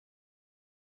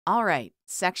All right,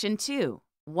 Section 2.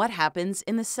 What happens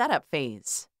in the setup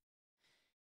phase?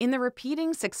 In the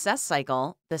repeating success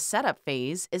cycle, the setup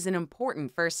phase is an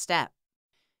important first step.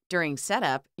 During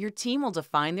setup, your team will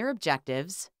define their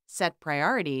objectives, set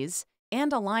priorities,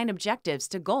 and align objectives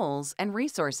to goals and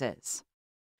resources.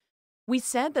 We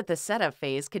said that the setup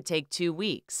phase could take 2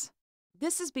 weeks.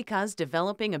 This is because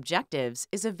developing objectives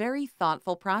is a very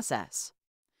thoughtful process.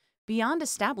 Beyond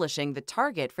establishing the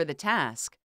target for the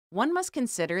task, one must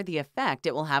consider the effect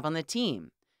it will have on the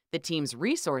team's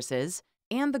resources,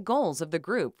 and the goals of the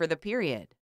group for the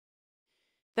period.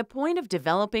 The point of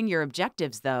developing your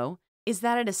objectives, though, is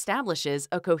that it establishes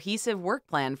a cohesive work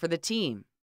plan for the team.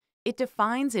 It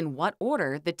defines in what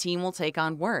order the team will take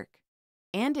on work,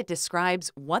 and it describes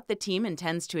what the team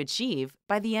intends to achieve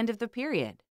by the end of the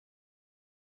period.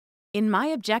 In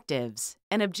MyObjectives,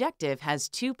 an objective has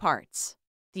 2 parts,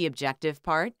 the objective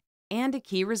part and a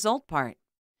key result part.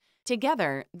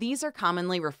 Together, these are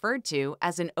commonly referred to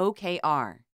as an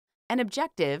OKR, an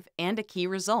objective and a key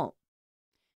result.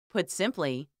 Put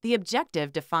simply, the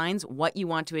objective defines what you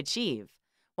want to achieve,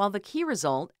 while the key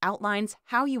result outlines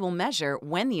how you will measure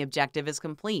when the objective is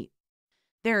complete.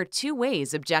 There are 2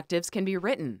 ways objectives can be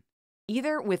written,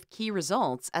 either with key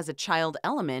results as a child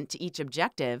element to each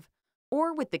objective,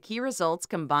 or with the key results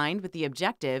combined with the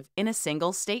objective in a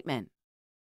single statement.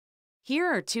 Here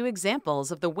are 2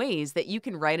 examples of the ways that you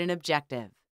can write an objective.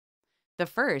 The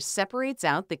first separates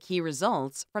out the key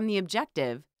results from the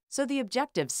objective, so the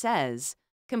objective says,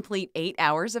 complete 8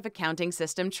 hours of accounting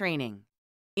system training.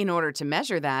 In order to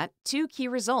measure that, 2 key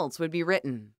results would be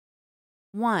written.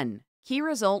 1. Key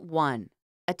result 1.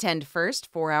 Attend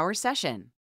first 4-hour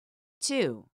session.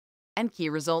 2. And key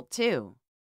result 2.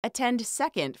 Attend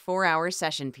second 4-hour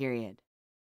session period.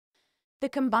 The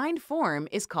combined form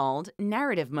is called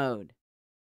narrative mode.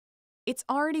 It's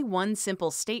already one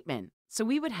simple statement, so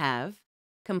we would have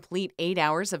complete 8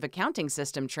 hours of accounting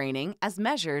system training as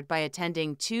measured by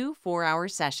attending 2 4-hour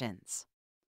sessions.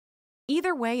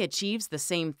 Either way achieves the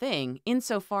same thing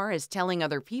insofar as telling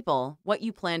other people what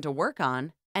you plan to work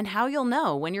on and how you'll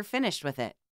know when you're finished with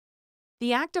it.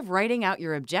 The act of writing out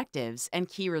your objectives and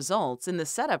key results in the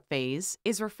setup phase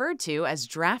is referred to as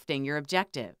drafting your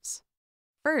objectives.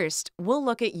 First, we'll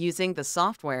look at using the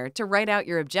software to write out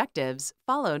your objectives,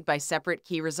 followed by separate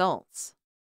key results.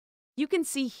 You can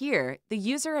see here the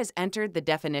user has entered the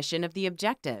definition of the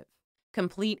objective,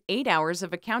 complete 8 hours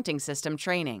of accounting system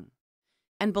training.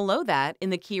 And below that, in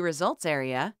the key results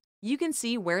area, you can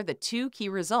see where the 2 key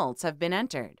results have been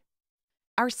entered.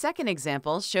 Our second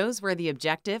example shows where the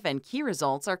objective and key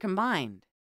results are combined.